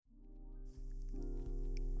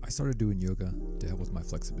started doing yoga to help with my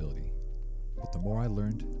flexibility. But the more I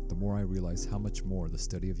learned, the more I realized how much more the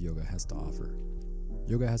study of yoga has to offer.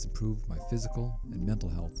 Yoga has improved my physical and mental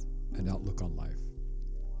health and outlook on life.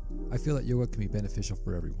 I feel that yoga can be beneficial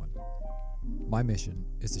for everyone. My mission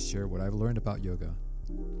is to share what I've learned about yoga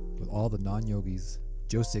with all the non-yogis,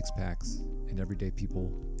 Joe Sixpacks, and everyday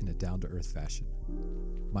people in a down-to-earth fashion.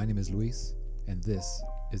 My name is Luis, and this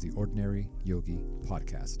is the Ordinary Yogi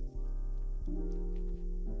Podcast.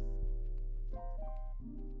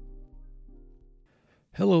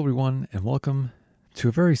 Hello, everyone, and welcome to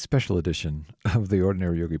a very special edition of the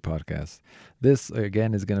Ordinary Yogi Podcast. This,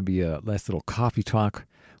 again, is going to be a nice little coffee talk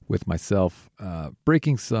with myself,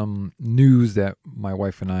 breaking some news that my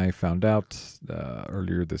wife and I found out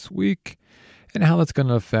earlier this week, and how that's going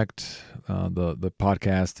to affect the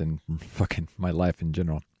podcast and fucking my life in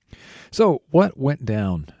general. So, what went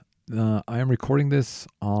down? I am recording this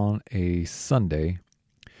on a Sunday.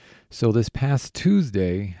 So this past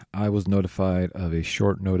Tuesday, I was notified of a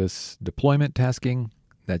short notice deployment tasking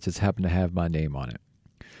that just happened to have my name on it.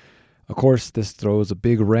 Of course, this throws a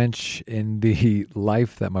big wrench in the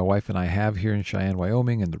life that my wife and I have here in Cheyenne,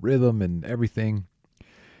 Wyoming, and the rhythm and everything.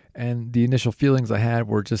 And the initial feelings I had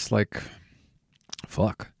were just like,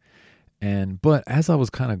 fuck. But as I was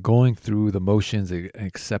kind of going through the motions,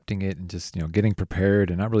 accepting it and just, getting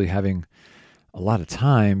prepared and not really having a lot of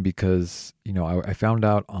time because, I found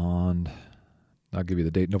out on, I'll give you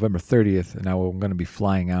the date, November 30th, and I'm going to be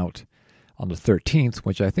flying out on the 13th,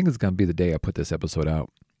 which I think is going to be the day I put this episode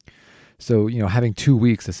out. So, having 2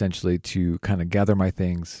 weeks essentially to kind of gather my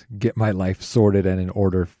things, get my life sorted and in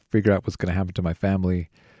order, figure out what's going to happen to my family.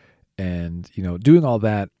 And, doing all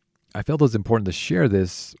that, I felt it was important to share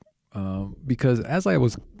this because as I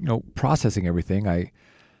was, processing everything, I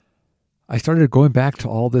started going back to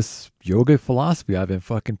all this yoga philosophy I've been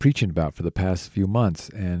fucking preaching about for the past few months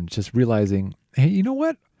and just realizing, hey, you know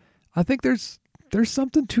what? I think there's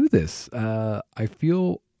something to this. I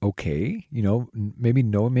feel okay, maybe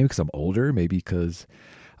because I'm older, maybe because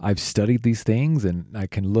I've studied these things and I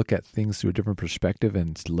can look at things through a different perspective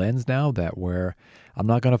and lens now that where I'm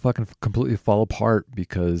not going to fucking completely fall apart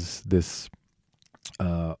because this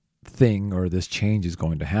thing or this change is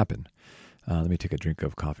going to happen. Let me take a drink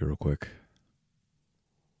of coffee real quick.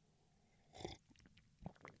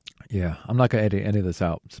 Yeah, I'm not going to edit any of this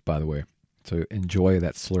out, by the way. So enjoy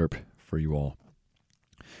that slurp for you all.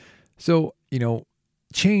 So,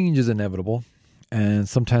 change is inevitable. And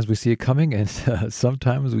sometimes we see it coming and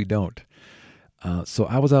sometimes we don't. So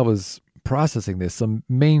as I was processing this, some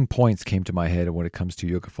main points came to my head when it comes to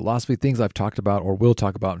yoga philosophy, things I've talked about or will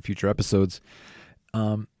talk about in future episodes.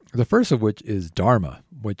 The first of which is Dharma,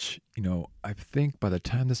 which, I think by the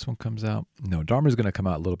time this one comes out, Dharma is going to come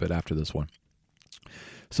out a little bit after this one.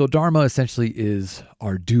 So Dharma essentially is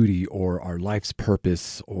our duty or our life's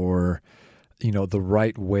purpose or, the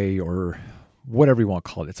right way or whatever you want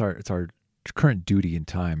to call it. It's our current duty in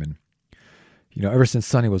time. And, ever since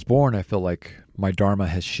Sonny was born, I feel like my Dharma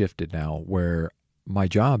has shifted now where my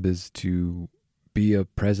job is to be a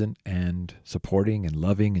present and supporting and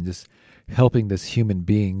loving and just helping this human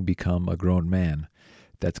being become a grown man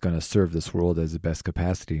that's going to serve this world as the best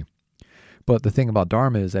capacity. But the thing about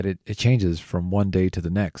Dharma is that it changes from one day to the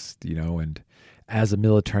next, and as a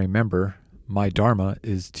military member, my Dharma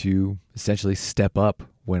is to essentially step up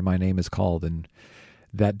when my name is called. And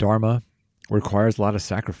that Dharma requires a lot of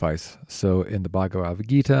sacrifice. So in the Bhagavad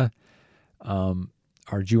Gita,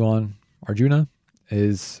 Arjuna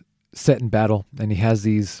is set in battle and he has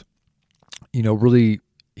these,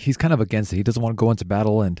 he's kind of against it. He doesn't want to go into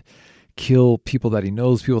battle and kill people that he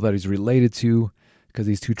knows, people that he's related to, because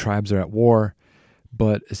these two tribes are at war.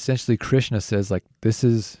 But essentially Krishna says, this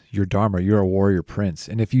is your Dharma, you're a warrior prince.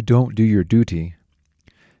 And if you don't do your duty,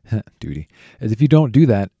 if you don't do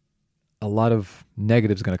that, a lot of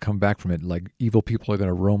negative is going to come back from it. Like evil people are going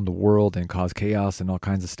to roam the world and cause chaos and all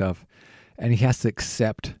kinds of stuff. And he has to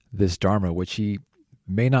accept this Dharma, which he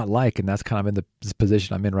may not like. And that's kind of in the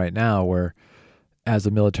position I'm in right now, where as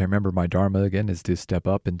a military member, my Dharma, again, is to step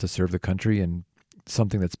up and to serve the country and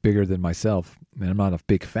something that's bigger than myself. And I'm not a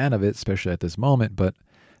big fan of it, especially at this moment, but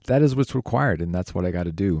that is what's required, and that's what I got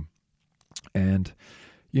to do. And,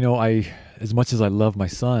 as much as I love my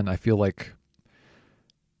son, I feel like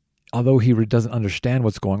although he doesn't understand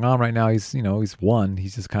what's going on right now, he's one.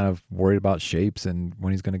 He's just kind of worried about shapes and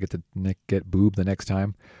when he's going to get boob the next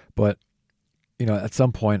time. But, at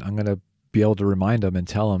some point, I'm going to be able to remind him and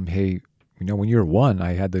tell him, hey, when you're one,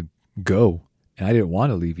 I had to go. And I didn't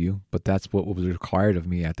want to leave you, but that's what was required of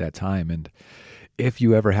me at that time. And if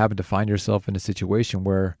you ever happen to find yourself in a situation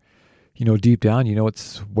where, deep down,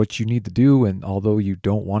 it's what you need to do. And although you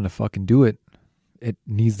don't want to fucking do it, it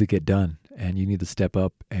needs to get done. And you need to step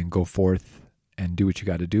up and go forth and do what you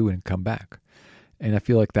got to do and come back. And I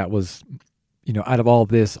feel like that was, out of all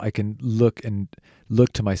this, I can look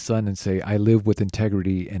to my son and say, I live with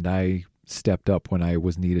integrity and I stepped up when I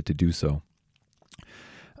was needed to do so.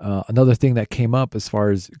 Another thing that came up as far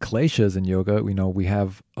as kleshas in yoga, we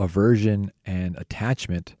have aversion and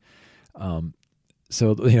attachment.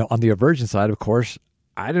 So, on the aversion side, of course,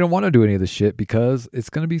 I didn't want to do any of this shit because it's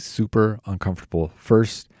going to be super uncomfortable.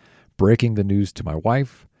 First, breaking the news to my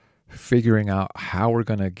wife, figuring out how we're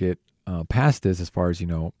going to get past this as far as,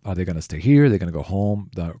 are they going to stay here? Are they going to go home,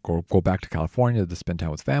 go back to California to spend time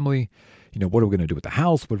with family? What are we going to do with the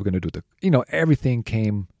house? What are we going to do with everything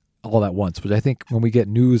came all at once, which I think when we get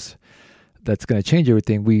news that's going to change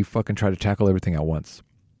everything, we fucking try to tackle everything at once.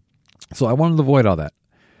 So I wanted to avoid all that.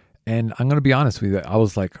 And I'm going to be honest with you. I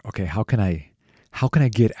was like, okay, how can I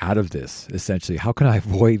get out of this? Essentially, how can I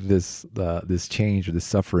avoid this change or this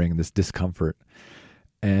suffering, this discomfort?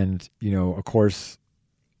 And, of course,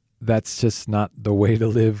 that's just not the way to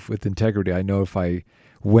live with integrity. I know if I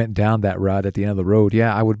went down that route at the end of the road,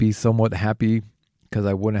 I would be somewhat happy because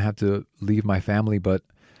I wouldn't have to leave my family, but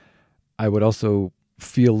I would also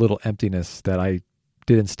feel a little emptiness that I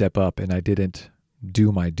didn't step up and I didn't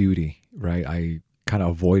do my duty, right? I kind of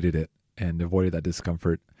avoided it and avoided that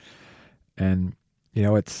discomfort. And,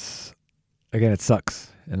 it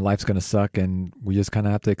sucks and life's going to suck. And we just kind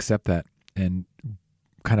of have to accept that and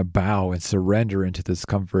kind of bow and surrender into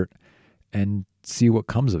discomfort and see what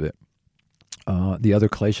comes of it. The other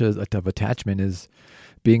klesha of attachment is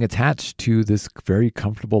being attached to this very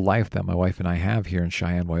comfortable life that my wife and I have here in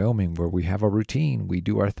Cheyenne, Wyoming, where we have a routine. We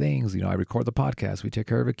do our things. I record the podcast. We take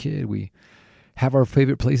care of a kid. We have our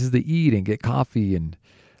favorite places to eat and get coffee. And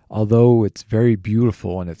although it's very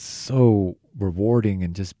beautiful and it's so rewarding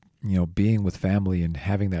and just, being with family and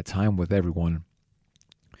having that time with everyone,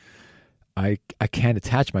 I can't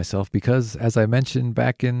attach myself because, as I mentioned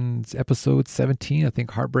back in episode 17, I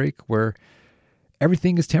think Heartbreak, where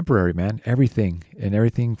everything is temporary, man. Everything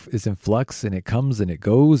is in flux and it comes and it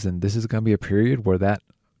goes. And this is going to be a period where that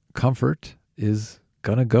comfort is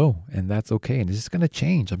going to go, and that's okay. And it's just going to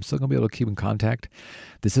change. I'm still going to be able to keep in contact.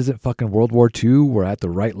 This isn't fucking World War II where I have to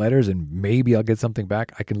write letters and maybe I'll get something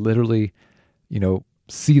back. I can literally,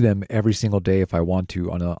 see them every single day if I want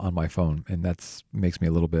to on my phone. And that's makes me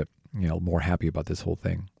a little bit, more happy about this whole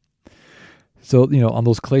thing. So, on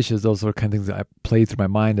those kleshas, those are kind of things that I played through my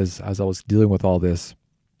mind as I was dealing with all this.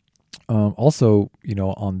 Also,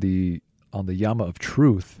 on the Yama of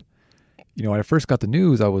Truth, when I first got the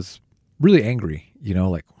news, I was really angry,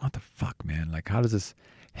 like, what the fuck, man? Like, how does this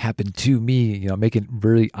happen to me? Making it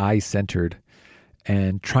really I-centered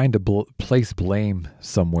and trying to place blame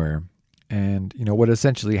somewhere. And, what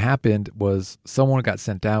essentially happened was someone got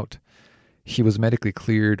sent out. He was medically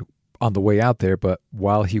cleared on the way out there, but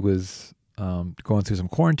while he was going through some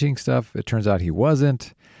quarantine stuff, it turns out he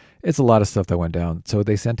wasn't. It's a lot of stuff that went down. So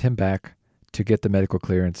they sent him back to get the medical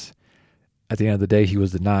clearance. At the end of the day, he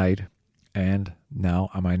was denied. And now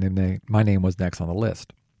my name was next on the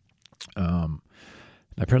list.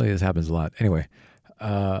 Apparently this happens a lot. Anyway,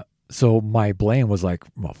 so my blame was like,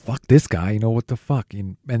 well, fuck this guy, what the fuck?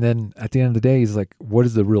 And then at the end of the day, he's like, what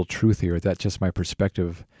is the real truth here? Is that just my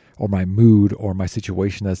perspective or my mood or my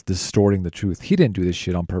situation that's distorting the truth? He didn't do this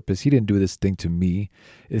shit on purpose. He didn't do this thing to me.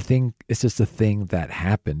 It's just a thing that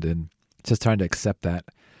happened, and just trying to accept that.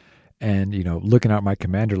 And, looking at my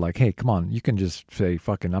commander like, hey, come on, you can just say,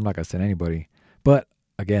 fucking, I'm not going to send anybody. But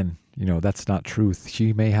again, that's not truth.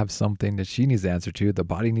 She may have something that she needs to answer to. The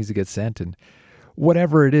body needs to get sent, and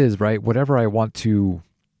whatever it is, right? Whatever I want to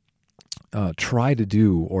try to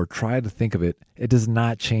do or try to think of it, it does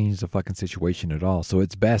not change the fucking situation at all. So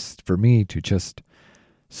it's best for me to just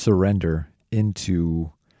surrender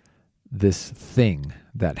into this thing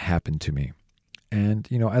that happened to me. And,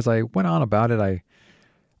 as I went on about it,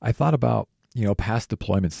 I thought about, past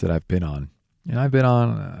deployments that I've been on. And I've been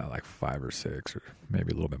on like 5 or 6 or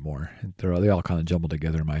maybe a little bit more. They all kind of jumbled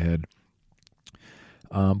together in my head.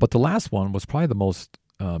 But the last one was probably the most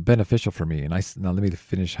beneficial for me. And now let me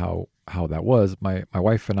finish how that was. My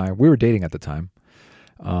wife and I, we were dating at the time.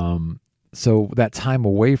 So that time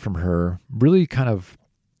away from her really kind of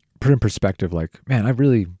put in perspective, like, man, I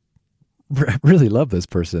really, really love this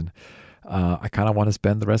person. I kind of want to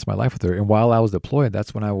spend the rest of my life with her. And while I was deployed,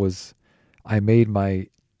 that's when I made my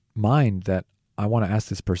mind that I want to ask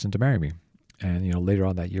this person to marry me. And, later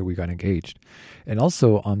on that year, we got engaged. And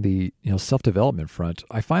also on the, self-development front,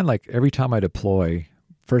 I find like every time I deploy,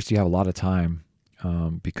 first you have a lot of time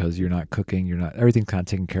because you're not cooking, everything's kind of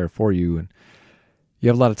taken care of for you, and you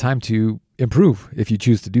have a lot of time to improve if you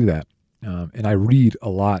choose to do that. And I read a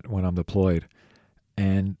lot when I'm deployed,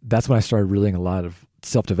 and that's when I started reading a lot of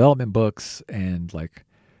self-development books and like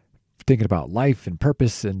thinking about life and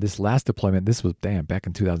purpose. And this last deployment, this was back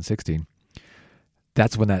in 2016.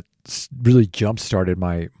 That's when that really jump-started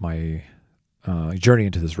my journey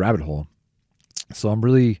into this rabbit hole. So I'm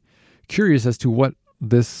really curious as to what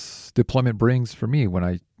this deployment brings for me when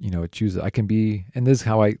I choose. I can be, and this is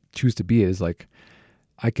how I choose to be, is like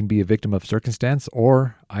I can be a victim of circumstance,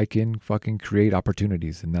 or I can fucking create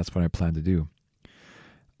opportunities, and that's what I plan to do.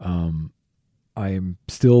 I'm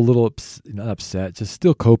still a little not upset, just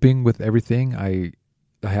still coping with everything. I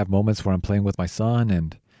have moments where I'm playing with my son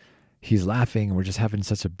and he's laughing and we're just having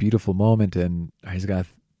such a beautiful moment, and I just got,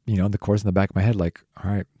 the course in the back of my head, like,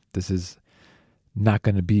 all right, this is not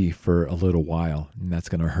going to be for a little while, and that's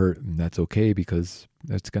going to hurt, and that's okay, because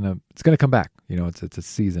it's going to come back. It's a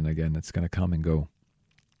season again. It's going to come and go.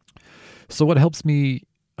 So what helps me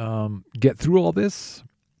get through all this?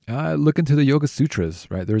 Look into the Yoga Sutras,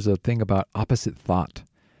 right? There's a thing about opposite thought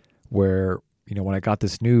where, when I got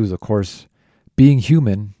this news, of course, being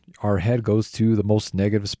human, our head goes to the most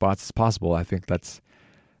negative spots as possible. I think that's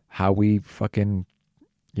how we fucking,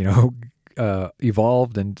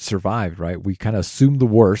 evolved and survived, right? We kind of assume the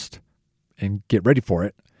worst and get ready for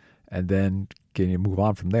it, and then move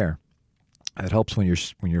on from there. It helps when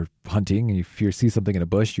you're hunting and if you see something in a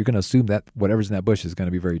bush, you're going to assume that whatever's in that bush is going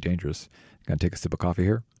to be very dangerous. I'm going to take a sip of coffee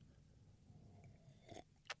here.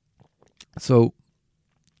 So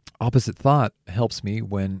opposite thought helps me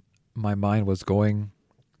when my mind was going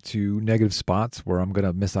to negative spots where I'm going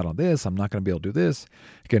to miss out on this. I'm not going to be able to do this.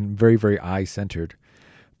 Again, very, very eye-centered.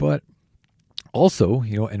 But also,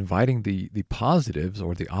 inviting the positives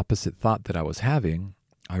or the opposite thought that I was having,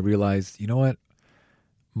 I realized, you know what?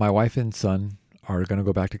 My wife and son are going to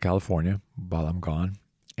go back to California while I'm gone,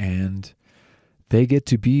 and they get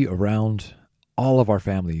to be around all of our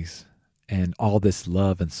families and all this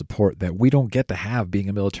love and support that we don't get to have being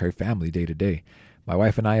a military family day to day. My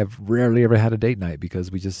wife and I have rarely ever had a date night because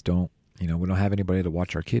we just don't, we don't have anybody to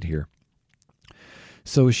watch our kid here.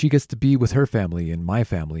 So she gets to be with her family and my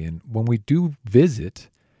family. And when we do visit,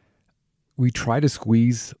 we try to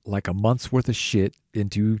squeeze like a month's worth of shit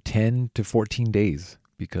into 10 to 14 days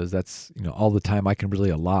because that's, all the time I can really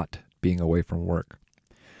allot being away from work.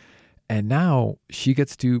 And now she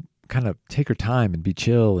gets to kind of take her time and be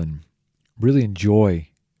chill and really enjoy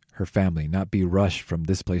her family, not be rushed from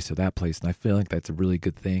this place to that place. And I feel like that's a really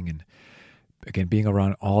good thing. And again, being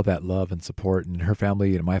around all that love and support, and her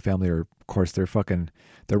family and my family are, of course, they're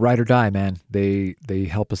ride or die, man. They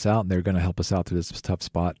help us out, and they're going to help us out through this tough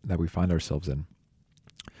spot that we find ourselves in.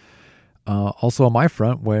 Also on my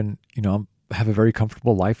front, when, I have a very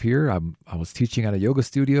comfortable life here. I was teaching at a yoga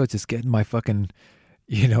studio, just getting my fucking,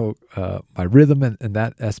 my rhythm and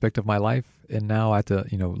that aspect of my life. And now I have to,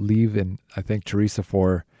 leave. And I thank Teresa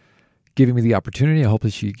for giving me the opportunity. I hope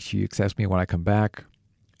that she accepts me when I come back.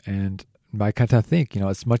 And I kind of think,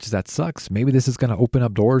 as much as that sucks, maybe this is going to open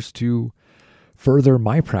up doors to further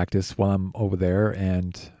my practice while I'm over there,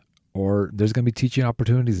 or there's going to be teaching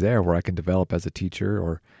opportunities there where I can develop as a teacher,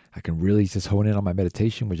 or I can really just hone in on my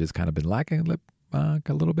meditation, which has kind of been lacking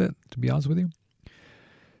a little bit, to be honest with you.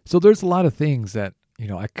 So there's a lot of things that,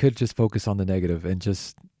 I could just focus on the negative and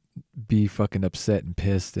just be fucking upset and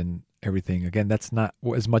pissed and everything. Again, that's not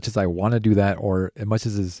as much as I want to do that, or as much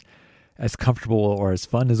as comfortable or as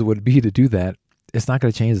fun as it would be to do that. It's not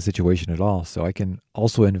going to change the situation at all. So I can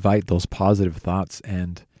also invite those positive thoughts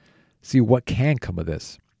and see what can come of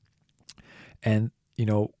this. And,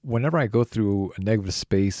 whenever I go through a negative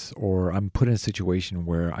space or I'm put in a situation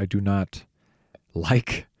where I do not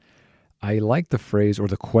like, I like the phrase or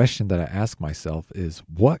the question that I ask myself is,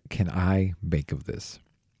 what can I make of this?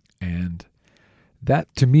 And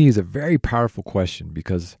that to me is a very powerful question,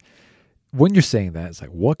 because when you're saying that, it's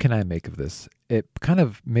like, what can I make of this? It kind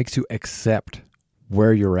of makes you accept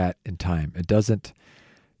where you're at in time. It doesn't,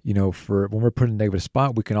 for when we're put in a negative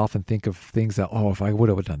spot, we can often think of things that, if I would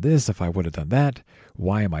have done this, if I would have done that,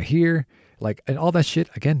 why am I here? And all that shit,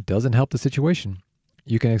 again, doesn't help the situation.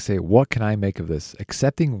 You can say, what can I make of this?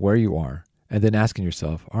 Accepting where you are, and then asking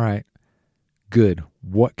yourself, all right, good.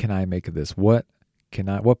 What can I make of this? What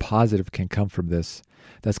positive can come from this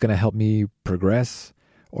that's going to help me progress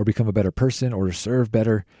or become a better person or serve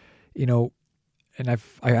better? And I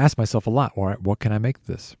asked myself a lot, all right, what can I make of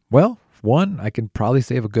this? Well, one, I can probably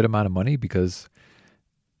save a good amount of money because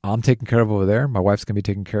I'm taken care of over there. My wife's going to be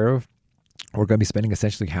taken care of. We're going to be spending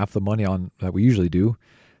essentially half the money on that we usually do.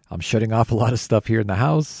 I'm shutting off a lot of stuff here in the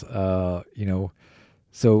house.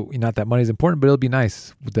 So not that money is important, but it'll be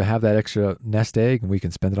nice to have that extra nest egg, and we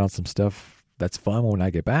can spend it on some stuff that's fun when I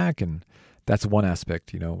get back. And that's one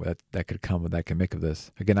aspect, that could come, that can make of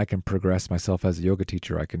this. Again, I can progress myself as a yoga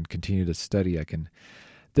teacher. I can continue to study.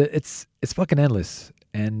 It's fucking endless.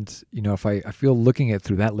 And, if I feel looking at it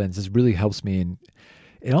through that lens, this really helps me. And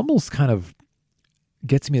it almost kind of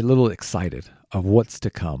gets me a little excited of what's to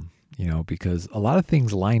come, because a lot of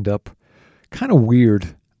things lined up kind of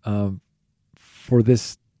weird for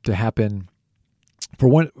this to happen. For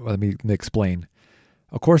one, let me explain.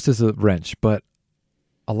 Of course, there's a wrench, but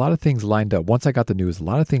a lot of things lined up. Once I got the news, a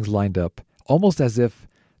lot of things lined up almost as if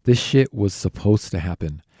this shit was supposed to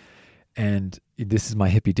happen. And this is my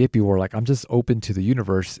hippy dippy where I'm just open to the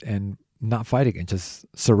universe and not fighting and just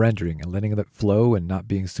surrendering and letting it flow and not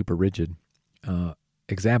being super rigid.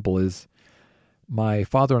 Example is my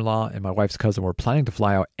father-in-law and my wife's cousin were planning to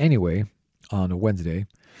fly out anyway on a Wednesday.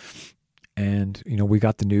 And, we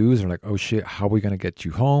got the news and we're like, oh shit, how are we going to get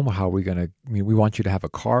you home? How are we going to, we want you to have a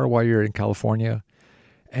car while you're in California.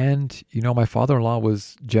 And, my father-in-law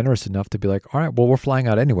was generous enough to be like, all right, well, we're flying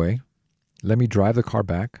out anyway. Let me drive the car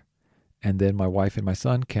back. And then my wife and my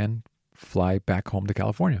son can fly back home to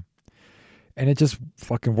California. And it just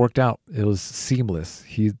fucking worked out. It was seamless.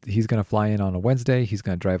 He's going to fly in on a Wednesday. He's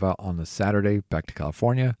going to drive out on the Saturday back to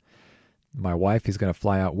California. My wife is going to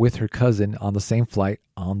fly out with her cousin on the same flight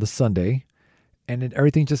on the Sunday. And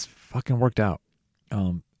everything just fucking worked out.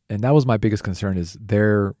 And that was my biggest concern, is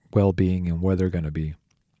their well-being and where they're going to be.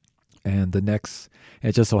 And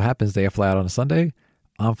it just so happens they fly out on a Sunday.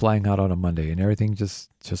 I'm flying out on a Monday, and everything just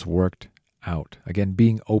worked out. Again,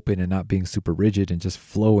 being open and not being super rigid and just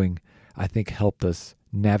flowing, I think helped us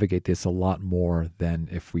navigate this a lot more than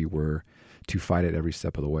if we were to fight it every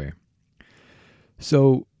step of the way.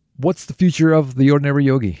 So what's the future of the Ordinary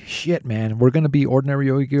Yogi? Shit, man. We're going to be Ordinary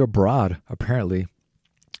Yogi abroad, apparently.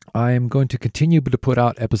 I am going to continue to put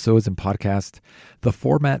out episodes and podcasts. The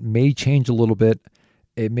format may change a little bit.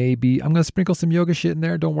 It may be, I'm going to sprinkle some yoga shit in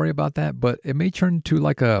there. Don't worry about that. But it may turn to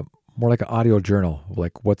more like an audio journal,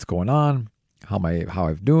 like what's going on, how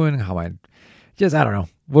I'm doing, I don't know.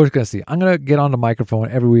 We're just going to see. I'm going to get on the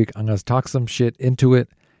microphone every week. I'm going to talk some shit into it,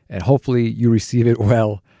 and hopefully you receive it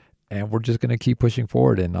well. And we're just going to keep pushing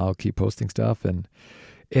forward, and I'll keep posting stuff. And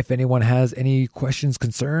if anyone has any questions,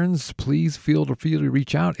 concerns, please feel free to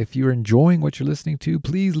reach out. If you're enjoying what you're listening to,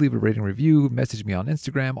 please leave a rating review, message me on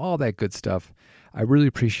Instagram, all that good stuff. I really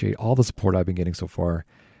appreciate all the support I've been getting so far.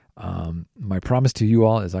 My promise to you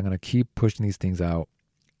all is I'm going to keep pushing these things out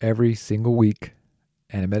every single week,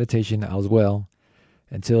 and a meditation as well,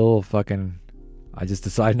 until I just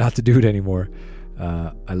decide not to do it anymore.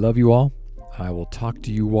 I love you all. I will talk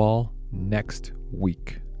to you all next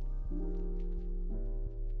week.